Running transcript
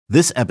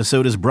This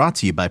episode is brought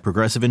to you by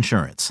Progressive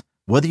Insurance.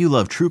 Whether you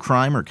love true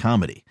crime or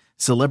comedy,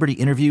 celebrity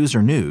interviews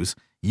or news,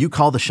 you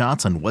call the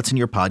shots on what's in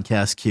your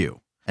podcast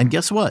queue. And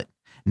guess what?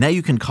 Now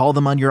you can call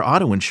them on your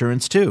auto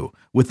insurance too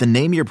with the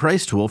Name Your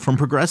Price tool from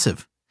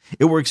Progressive.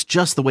 It works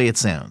just the way it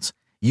sounds.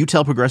 You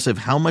tell Progressive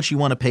how much you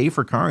want to pay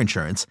for car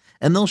insurance,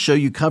 and they'll show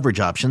you coverage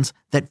options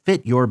that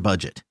fit your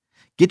budget.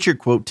 Get your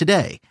quote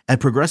today at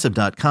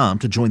Progressive.com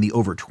to join the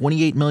over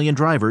 28 million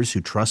drivers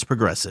who trust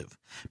Progressive.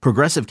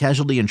 Progressive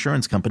Casualty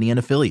Insurance Company and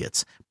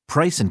Affiliates.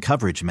 Price and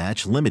coverage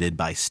match limited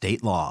by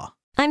state law.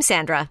 I'm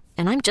Sandra,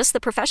 and I'm just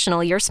the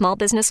professional your small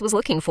business was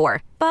looking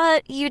for.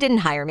 But you didn't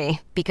hire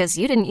me because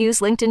you didn't use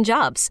LinkedIn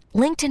Jobs.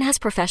 LinkedIn has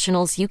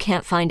professionals you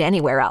can't find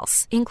anywhere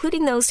else,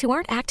 including those who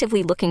aren't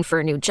actively looking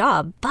for a new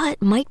job,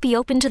 but might be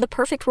open to the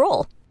perfect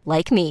role,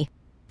 like me.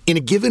 In a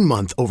given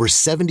month, over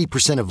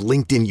 70% of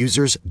LinkedIn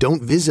users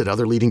don't visit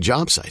other leading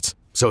job sites.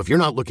 So if you're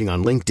not looking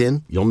on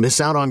LinkedIn, you'll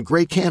miss out on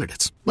great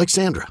candidates like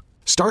Sandra.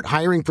 Start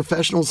hiring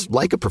professionals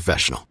like a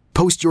professional.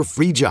 Post your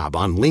free job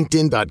on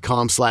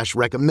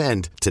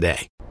linkedin.com/recommend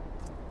today.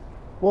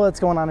 Well, what's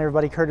going on,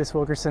 everybody? Curtis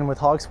Wilkerson with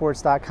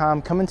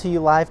hogsports.com coming to you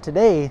live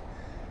today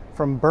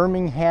from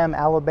Birmingham,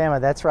 Alabama.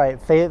 That's right,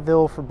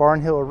 Fayetteville for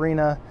Barnhill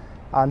Arena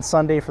on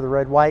Sunday for the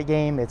Red-White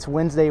game. It's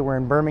Wednesday. We're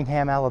in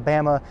Birmingham,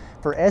 Alabama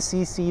for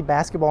SEC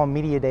Basketball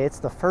Media Day. It's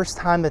the first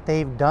time that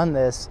they've done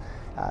this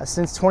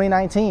since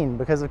 2019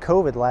 because of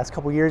COVID. The last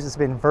couple years it's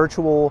been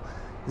virtual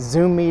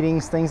Zoom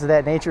meetings, things of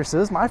that nature. So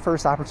this is my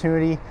first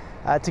opportunity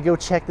to go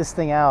check this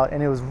thing out,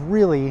 and it was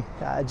really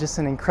just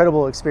an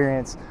incredible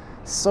experience.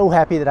 So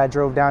happy that I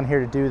drove down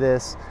here to do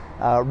this.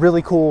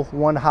 Really cool.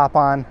 Wanted to hop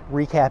on,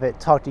 recap it,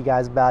 talk to you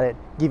guys about it,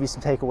 give you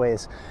some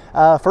takeaways.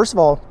 First of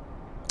all,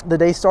 the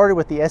day started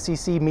with the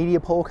SEC media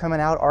poll coming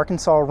out.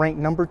 Arkansas ranked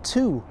number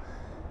 2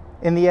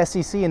 in the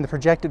SEC in the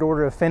projected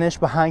order of finish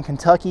behind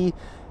Kentucky.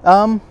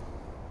 I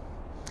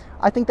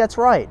think that's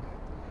right.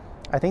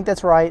 I think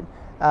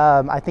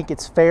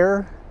it's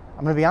fair.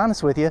 I'm going to be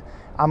honest with you.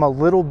 I'm a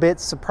little bit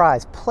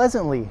surprised,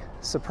 pleasantly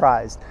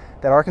surprised,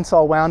 that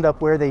Arkansas wound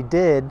up where they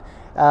did.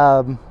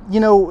 I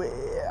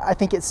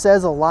think it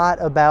says a lot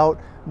about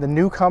the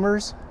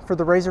newcomers for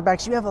the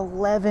Razorbacks. You have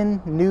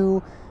 11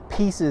 new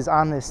pieces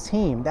on this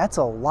team. That's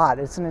a lot.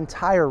 It's an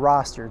entire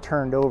roster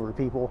turned over,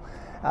 people.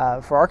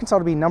 For Arkansas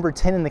to be number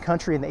 10 in the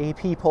country in the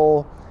AP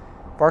poll,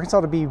 for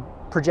Arkansas to be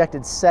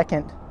projected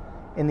second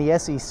in the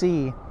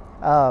SEC,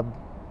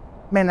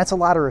 man, that's a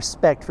lot of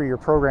respect for your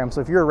program.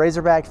 So if you're a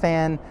Razorback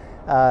fan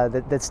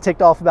that's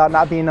ticked off about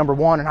not being number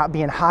 1 or not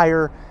being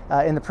higher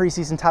in the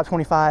preseason top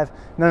 25,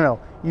 no,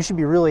 you should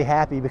be really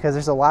happy because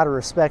there's a lot of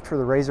respect for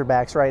the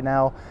Razorbacks right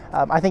now.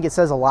 I think it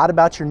says a lot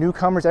about your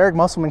newcomers. Eric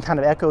Musselman kind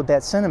of echoed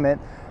that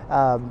sentiment.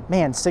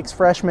 6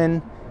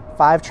 freshmen,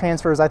 5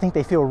 transfers. I think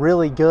they feel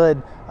really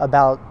good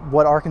about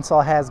what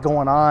Arkansas has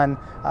going on.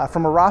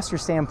 From a roster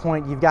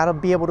standpoint, you've got to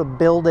be able to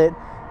build it.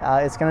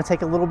 It's going to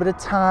take a little bit of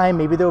time.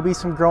 Maybe there'll be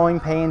some growing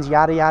pains,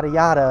 yada, yada,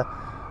 yada.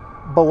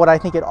 But what I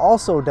think it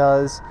also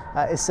does,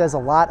 it says a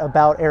lot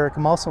about Eric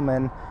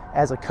Musselman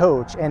as a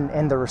coach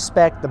and the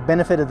respect, the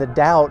benefit of the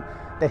doubt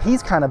that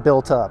he's kind of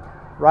built up,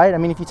 right? I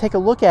mean, if you take a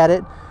look at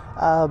it,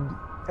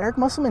 Eric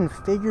Musselman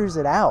figures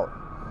it out.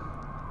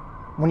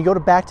 When you go to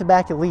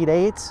back-to-back Elite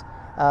Eights,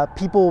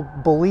 people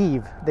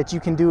believe that you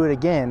can do it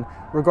again,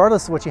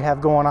 regardless of what you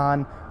have going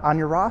on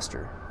your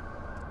roster,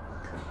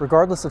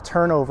 regardless of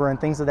turnover and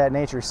things of that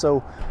nature.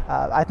 So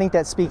I think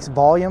that speaks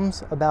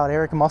volumes about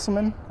Eric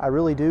Musselman. I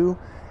really do.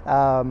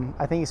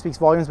 I think it speaks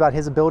volumes about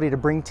his ability to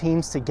bring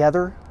teams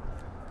together,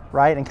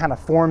 right, and kind of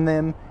form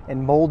them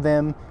and mold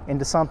them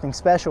into something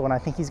special. And I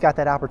think he's got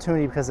that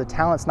opportunity because the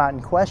talent's not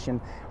in question.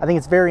 I think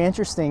it's very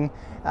interesting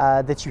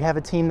that you have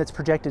a team that's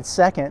projected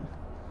second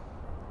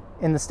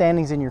in the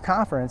standings in your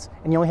conference,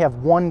 and you only have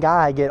one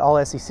guy get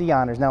all SEC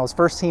honors. Now, his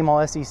first team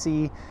all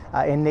SEC,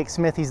 and Nick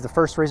Smith, he's the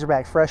first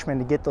Razorback freshman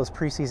to get those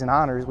preseason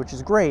honors, which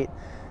is great.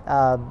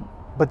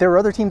 But there were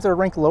other teams that are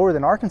ranked lower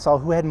than Arkansas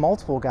who had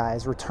multiple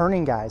guys,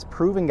 returning guys,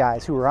 proven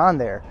guys who were on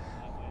there.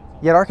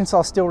 Yet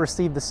Arkansas still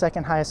received the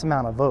second highest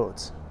amount of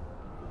votes.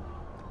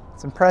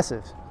 It's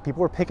impressive.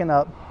 People are picking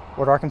up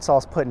what Arkansas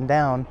is putting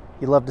down.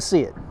 You love to see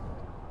it.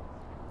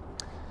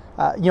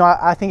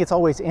 I think it's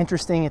always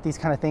interesting at these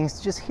kind of things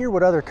to just hear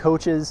what other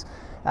coaches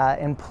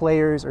and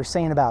players are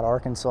saying about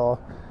Arkansas,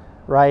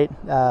 right?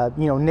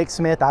 Nick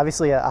Smith,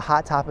 obviously a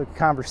hot topic of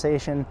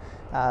conversation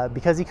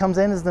because he comes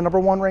in as the number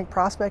 1 ranked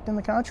prospect in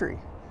the country,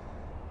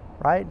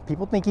 right?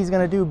 People think he's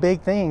going to do big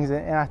things,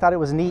 and I thought it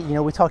was neat.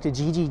 We talked to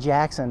G.G.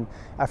 Jackson.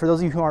 For those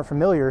of you who aren't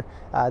familiar,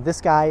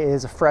 this guy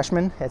is a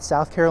freshman at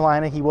South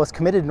Carolina. He was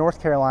committed to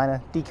North Carolina,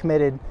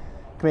 decommitted,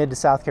 committed to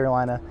South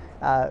Carolina.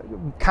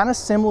 Kind of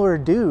similar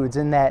dudes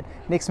in that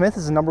Nick Smith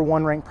is the number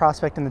 1 ranked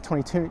prospect in the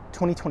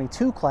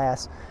 2022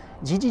 class.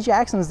 G.G.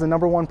 Jackson is the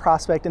number 1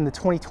 prospect in the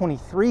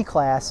 2023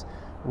 class,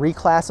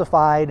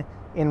 reclassified,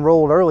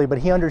 enrolled early, but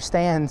he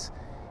understands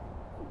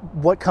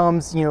what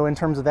comes, in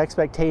terms of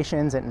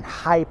expectations and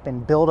hype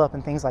and build-up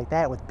and things like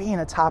that with being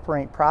a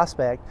top-ranked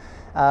prospect.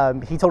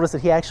 He told us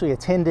that he actually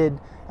attended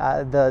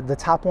the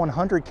Top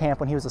 100 camp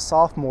when he was a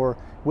sophomore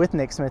with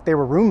Nick Smith. They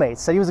were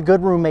roommates. Said he was a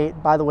good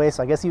roommate, by the way,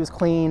 so I guess he was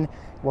clean,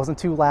 wasn't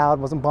too loud,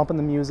 wasn't bumping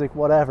the music,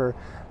 whatever.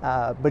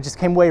 But just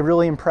came away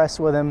really impressed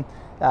with him.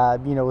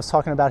 Was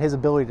talking about his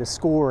ability to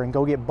score and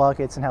go get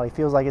buckets and how he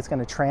feels like it's going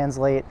to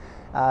translate.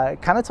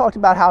 Kind of talked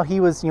about how he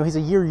was, he's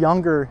a year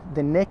younger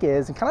than Nick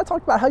is, and kind of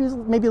talked about how he was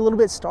maybe a little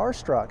bit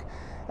starstruck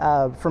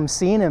from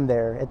seeing him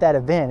there at that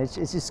event.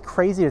 It's just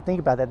crazy to think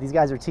about that. These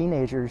guys are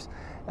teenagers,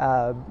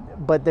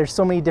 but there's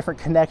so many different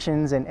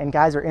connections and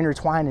guys are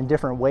intertwined in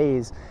different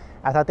ways.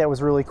 I thought that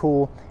was really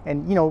cool.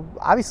 And,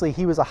 obviously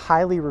he was a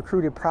highly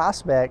recruited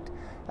prospect.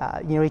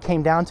 He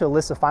came down to a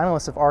list of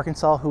finalists of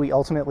Arkansas, who he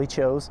ultimately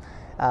chose.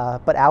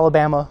 But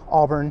Alabama,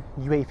 Auburn,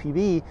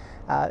 UAPB,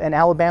 and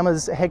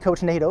Alabama's head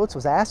coach Nate Oates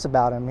was asked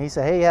about him. He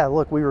said, hey, yeah,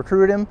 look, we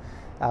recruited him.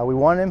 We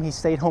wanted him. He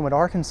stayed home at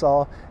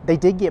Arkansas. They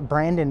did get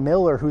Brandon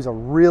Miller, who's a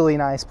really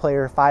nice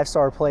player,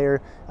 5-star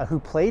player, who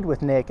played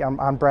with Nick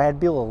on Brad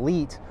Beal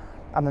Elite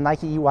on the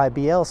Nike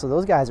EYBL. So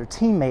those guys are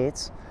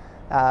teammates.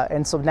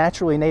 And so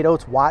naturally, Nate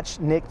Oates watched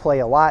Nick play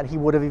a lot. He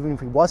would have even if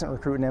he wasn't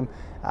recruiting him.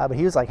 But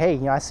he was like,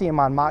 hey, I see him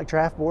on mock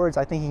draft boards.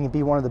 I think he can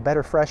be one of the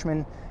better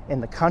freshmen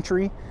in the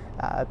country.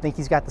 I think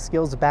he's got the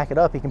skills to back it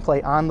up. He can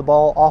play on the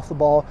ball, off the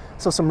ball.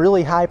 So some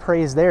really high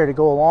praise there to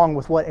go along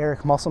with what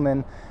Eric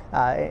Musselman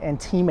and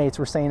teammates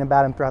were saying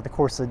about him throughout the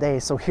course of the day.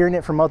 So hearing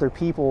it from other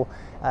people,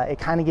 it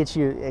kind of gets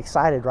you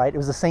excited, right? It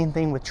was the same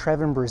thing with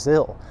Trevin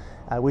Brazile.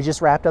 We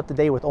just wrapped up the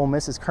day with Ole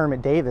Miss's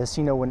Kermit Davis.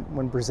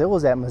 When Brazile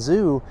was at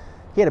Mizzou,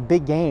 he had a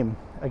big game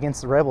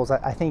against the Rebels.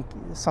 I think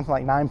something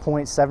like 9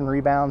 points, 7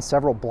 rebounds,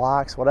 several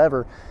blocks,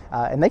 whatever.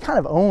 And they kind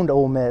of owned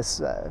Ole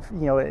Miss. I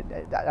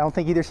don't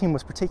think either team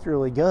was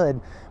particularly good,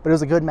 but it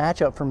was a good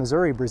matchup for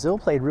Missouri. Brazile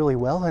played really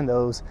well in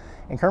those.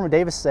 And Kermit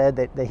Davis said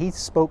that he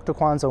spoke to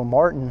Quanzo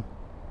Martin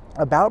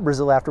about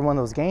Brazile after one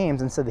of those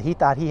games and said that he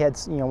thought he had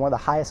one of the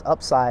highest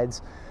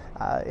upsides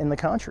in the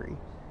country,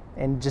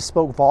 and just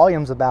spoke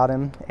volumes about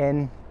him.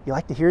 And you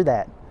like to hear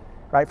that,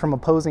 right, from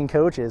opposing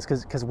coaches,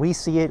 because we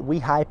see it, we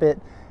hype it.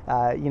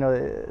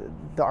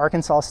 The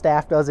Arkansas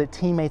staff does it,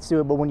 teammates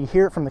do it, but when you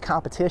hear it from the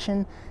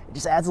competition, it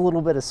just adds a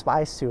little bit of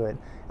spice to it.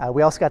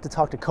 We also got to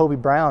talk to Kobe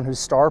Brown, who's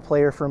star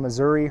player for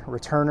Missouri,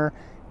 returner,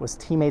 was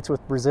teammates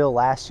with Brazile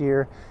last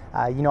year.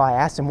 I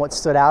asked him what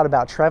stood out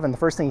about Trevin. The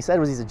first thing he said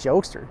was he's a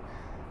jokester.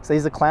 So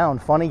he's a clown,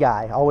 funny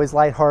guy, always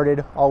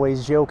lighthearted,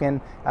 always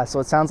joking. So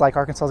it sounds like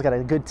Arkansas's got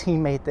a good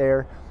teammate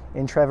there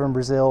in Trevin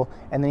Brazile.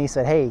 And then he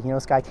said, hey,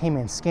 this guy came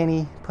in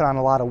skinny, put on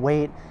a lot of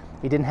weight.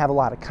 He didn't have a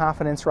lot of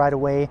confidence right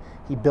away.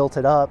 He built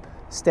it up,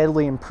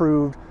 steadily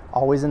improved,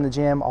 always in the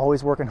gym,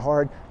 always working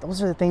hard.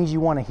 Those are the things you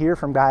want to hear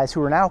from guys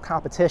who are now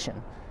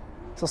competition.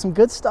 So some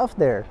good stuff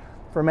there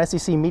from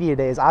SEC Media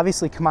Days.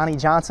 Obviously, Kamani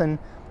Johnson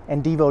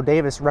and Devo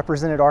Davis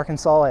represented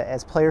Arkansas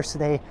as players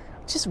today.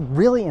 Just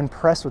really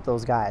impressed with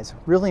those guys,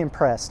 really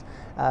impressed.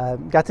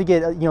 Got to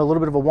get a little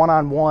bit of a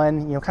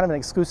one-on-one, kind of an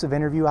exclusive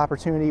interview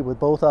opportunity with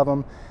both of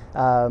them.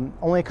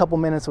 Only a couple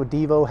minutes with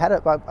Devo. Had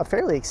a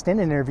fairly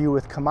extended interview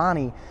with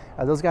Kamani.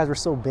 Those guys were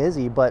so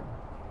busy, but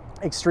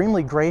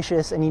extremely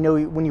gracious. And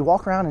when you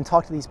walk around and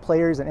talk to these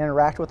players and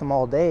interact with them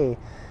all day,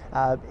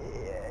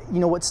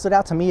 what stood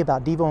out to me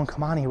about Devo and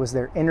Kamani was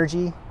their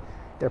energy,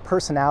 their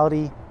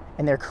personality,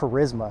 and their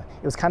charisma.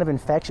 It was kind of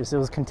infectious. It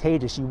was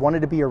contagious. You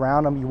wanted to be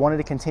around them. You wanted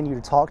to continue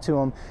to talk to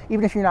them.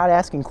 Even if you're not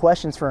asking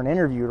questions for an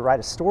interview to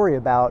write a story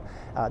about,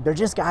 they're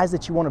just guys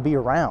that you want to be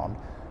around.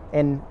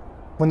 And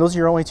when those are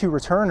your only 2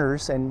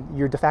 returners and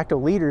your de facto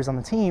leaders on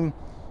the team,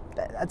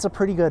 that's a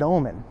pretty good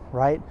omen,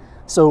 right?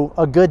 So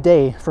a good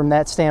day from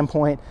that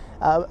standpoint.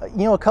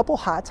 A couple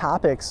hot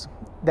topics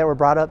that were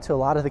brought up to a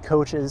lot of the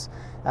coaches,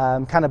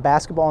 kind of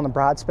basketball on the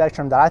broad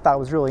spectrum, that I thought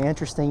was really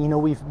interesting.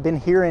 We've been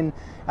hearing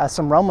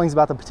some rumblings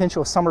about the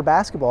potential of summer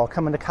basketball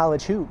coming to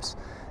college hoops.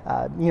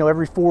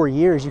 Every 4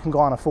 years you can go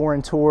on a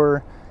foreign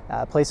tour,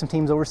 play some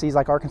teams overseas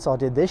like Arkansas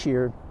did this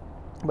year.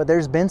 But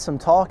there's been some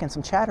talk and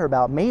some chatter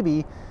about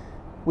maybe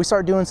we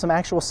start doing some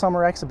actual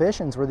summer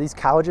exhibitions where these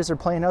colleges are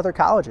playing other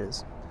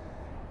colleges.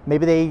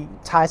 Maybe they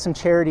tie some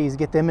charities,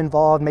 get them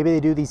involved. Maybe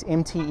they do these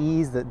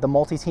MTEs, the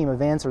multi-team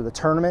events or the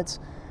tournaments.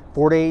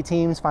 4 to 8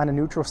 teams, find a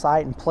neutral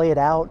site and play it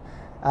out.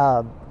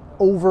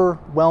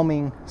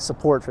 Overwhelming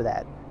support for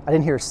that. I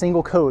didn't hear a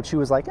single coach who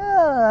was like,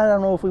 I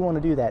don't know if we want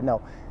to do that.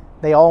 No,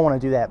 they all want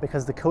to do that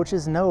because the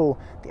coaches know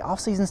the off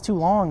season's too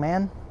long,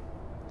 man.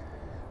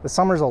 The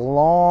summer's a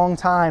long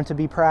time to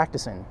be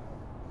practicing.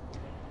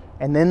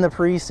 And then the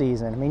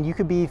preseason. You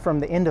could be from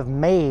the end of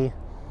May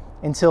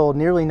until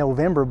nearly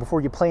November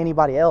before you play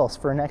anybody else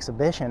for an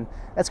exhibition.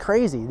 That's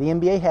crazy. The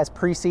NBA has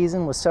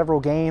preseason with several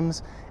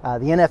games. The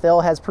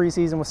NFL has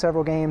preseason with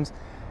several games.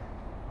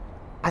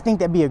 I think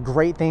that'd be a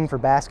great thing for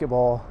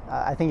basketball.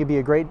 I think it'd be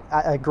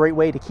a great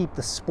way to keep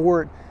the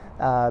sport,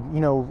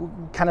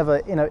 kind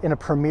of in a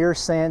premier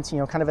sense,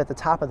 kind of at the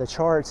top of the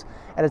charts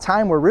at a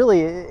time where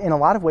really, in a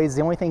lot of ways,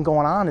 the only thing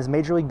going on is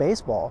Major League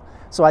Baseball.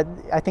 So I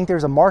think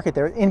there's a market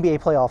there,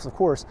 NBA playoffs, of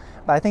course,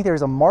 but I think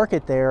there's a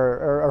market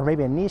there, or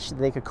maybe a niche that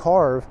they could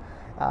carve.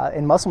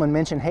 And Musselman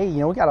mentioned, hey,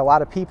 we got a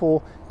lot of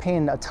people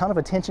paying a ton of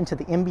attention to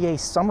the NBA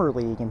Summer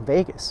League in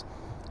Vegas.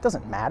 It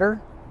doesn't matter.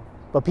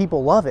 but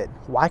people love it.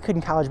 Why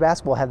couldn't college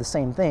basketball have the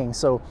same thing?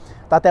 So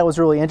I thought that was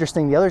really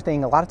interesting. The other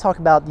thing, a lot of talk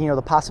about,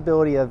 the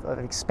possibility of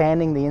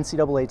expanding the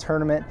NCAA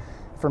tournament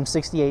from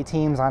 68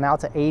 teams on out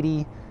to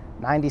 80,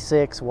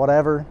 96,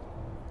 whatever.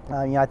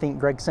 I think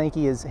Greg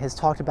Sankey has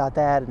talked about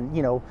that,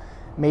 and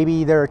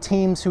maybe there are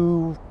teams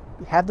who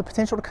have the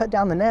potential to cut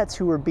down the nets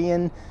who are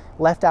being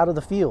left out of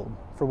the field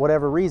for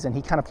whatever reason.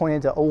 He kind of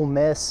pointed to Ole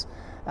Miss.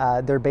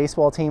 Their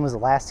baseball team was the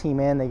last team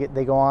in.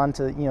 They go on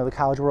to the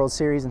College World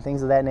Series and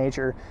things of that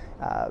nature.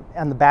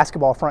 On the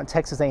basketball front,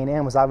 Texas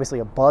A&M was obviously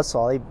a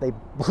buzzsaw. They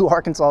blew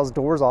Arkansas's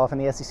doors off in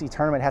the SEC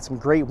tournament. Had some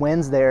great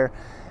wins there,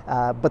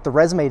 but the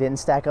resume didn't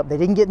stack up. They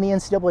didn't get in the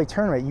NCAA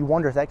tournament. You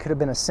wonder if that could have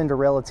been a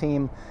Cinderella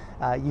team.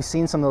 You've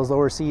seen some of those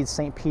lower seeds,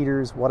 St.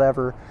 Peter's,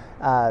 whatever,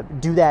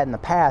 do that in the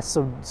past.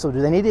 So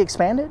do they need to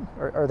expand it?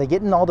 Or are they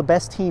getting all the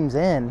best teams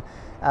in?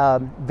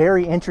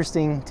 Very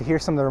interesting to hear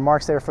some of the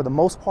remarks there. For the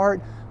most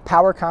part,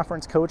 power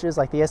conference coaches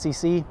like the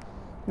SEC,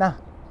 nah,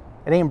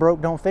 it ain't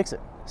broke, don't fix it.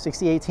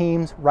 68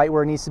 teams, right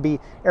where it needs to be.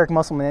 Eric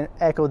Musselman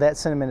echoed that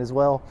sentiment as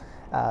well.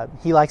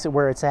 He likes it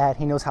where it's at.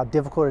 He knows how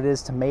difficult it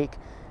is to make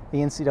the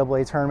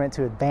NCAA tournament,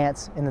 to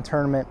advance in the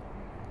tournament.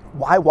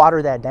 Why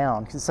water that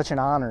down? Because it's such an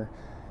honor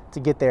to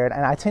get there.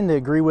 And I tend to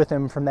agree with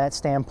him from that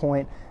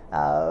standpoint.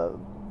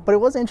 But it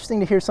was interesting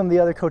to hear some of the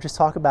other coaches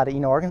talk about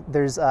it.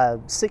 There's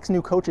 6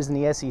 new coaches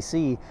in the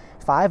SEC.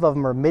 5 of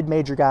them are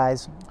mid-major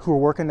guys who are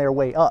working their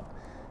way up.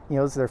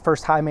 It's their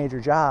first high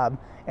major job.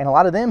 And a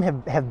lot of them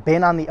have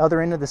been on the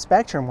other end of the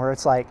spectrum where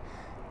it's like,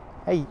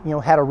 hey,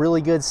 had a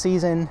really good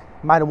season,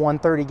 might have won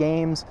 30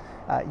 games.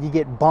 You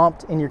get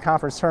bumped in your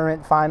conference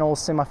tournament, finals,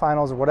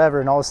 semifinals, or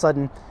whatever, and all of a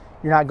sudden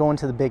you're not going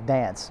to the big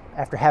dance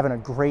after having a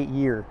great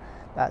year.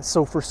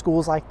 So for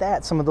schools like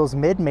that, some of those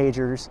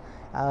mid-majors,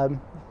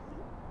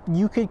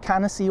 you could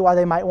kind of see why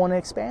they might want to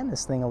expand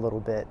this thing a little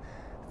bit.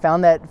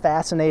 Found that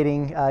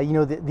fascinating.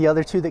 The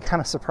other two that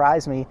kind of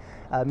surprised me,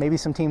 maybe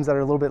some teams that are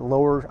a little bit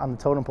lower on the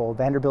totem pole,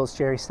 Vanderbilt's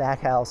Jerry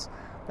Stackhouse,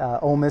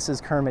 Ole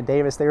Miss's Kermit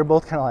Davis, they were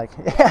both kind of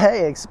like,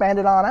 hey, expand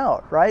it on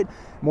out, right?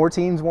 More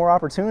teams, more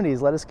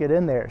opportunities, let us get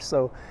in there.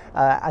 So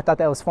I thought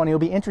that was funny. It'll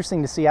be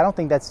interesting to see. I don't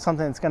think that's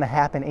something that's going to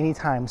happen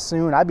anytime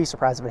soon. I'd be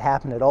surprised if it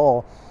happened at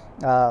all.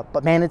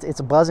 But man, it's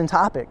a buzzing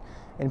topic,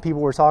 and people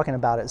were talking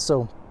about it.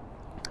 So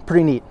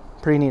pretty neat,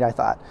 I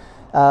thought.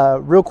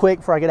 Real quick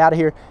before I get out of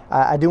here,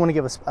 I do want to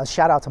give a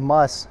shout out to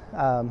Muss.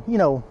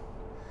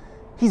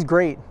 He's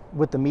great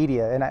with the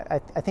media, and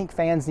I think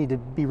fans need to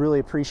be really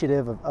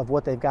appreciative of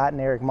what they've got in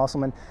Eric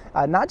Musselman,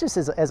 not just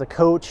as a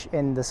coach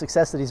and the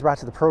success that he's brought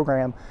to the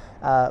program,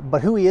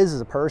 but who he is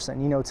as a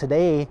person.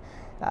 Today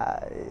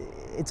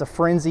it's a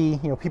frenzy.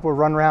 People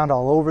run around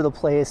all over the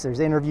place. There's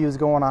interviews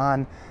going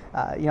on.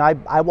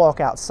 I walk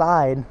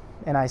outside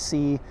and I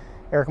see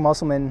Eric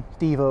Musselman,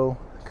 Devo,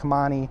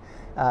 Kamani.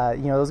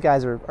 Those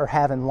guys are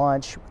having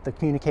lunch with the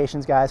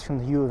communications guys from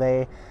the U of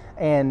A,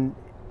 and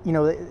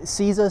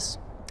sees us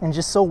and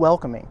just so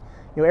welcoming.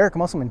 Eric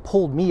Musselman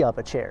pulled me up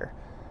a chair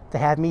to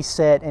have me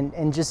sit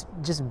and just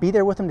be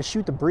there with him to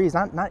shoot the breeze,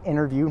 not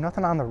interview,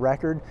 nothing on the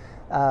record,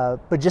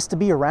 but just to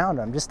be around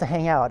him, just to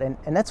hang out, and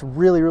that's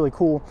really, really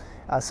cool.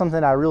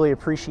 Something I really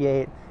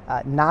appreciate.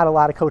 Not a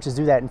lot of coaches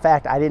do that. In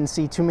fact, I didn't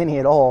see too many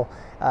at all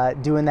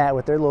doing that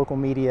with their local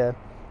media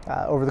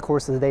over the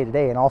course of the day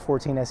today, and all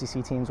 14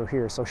 SEC teams were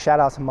here. So shout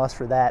out to Muss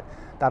for that.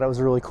 Thought it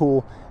was really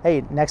cool.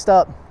 Hey, next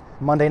up,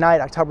 Monday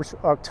night, October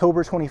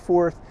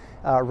 24th,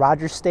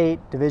 Rogers State,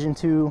 Division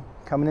II,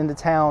 coming into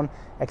town,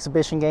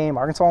 exhibition game.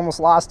 Arkansas almost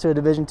lost to a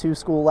Division II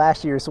school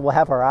last year, so we'll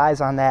have our eyes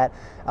on that.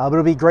 But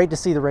it'll be great to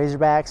see the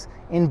Razorbacks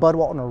in Bud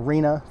Walton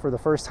Arena for the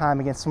first time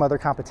against some other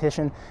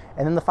competition.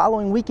 And then the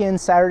following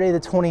weekend, Saturday the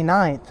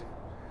 29th,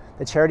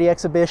 the charity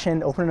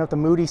exhibition, opening up the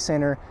Moody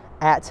Center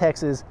at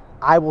Texas.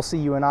 I will see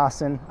you in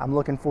Austin. I'm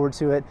looking forward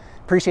to it.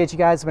 Appreciate you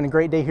guys. It's been a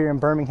great day here in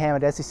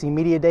Birmingham at SEC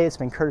Media Day. It's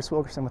been Curtis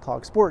Wilkerson with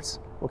Hog Sports.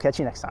 We'll catch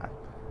you next time.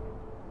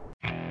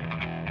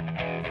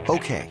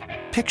 Okay,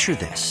 picture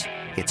this.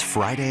 It's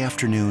Friday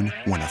afternoon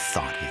when a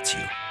thought hits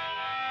you.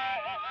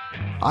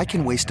 I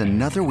can waste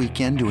another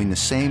weekend doing the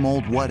same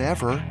old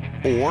whatever,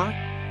 or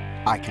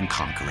I can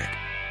conquer it.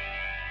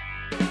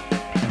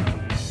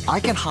 I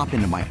can hop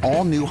into my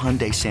all-new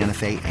Hyundai Santa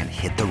Fe and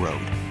hit the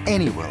road.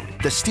 Any road.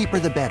 The steeper,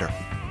 the better.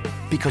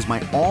 Because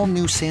my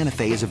all-new Santa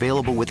Fe is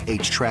available with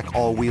H-Track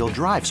all-wheel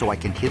drive, so I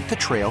can hit the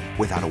trail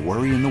without a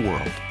worry in the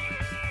world.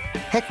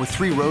 Heck, with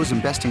 3 rows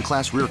and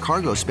best-in-class rear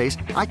cargo space,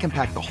 I can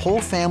pack the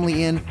whole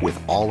family in with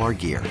all our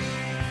gear.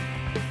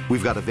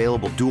 We've got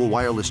available dual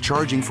wireless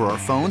charging for our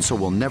phones, so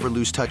we'll never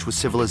lose touch with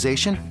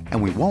civilization,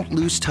 and we won't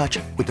lose touch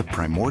with the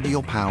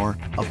primordial power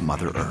of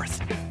Mother Earth.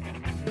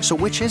 So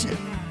which is it?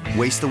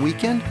 Waste the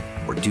weekend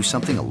or do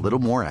something a little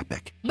more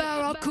epic?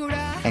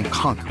 And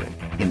conquer it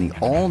in the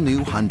all-new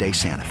Hyundai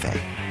Santa Fe.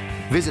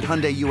 Visit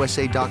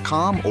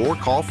HyundaiUSA.com or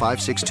call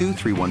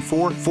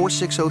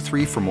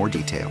 562-314-4603 for more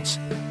details.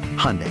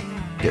 Hyundai,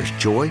 there's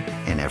joy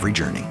in every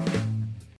journey.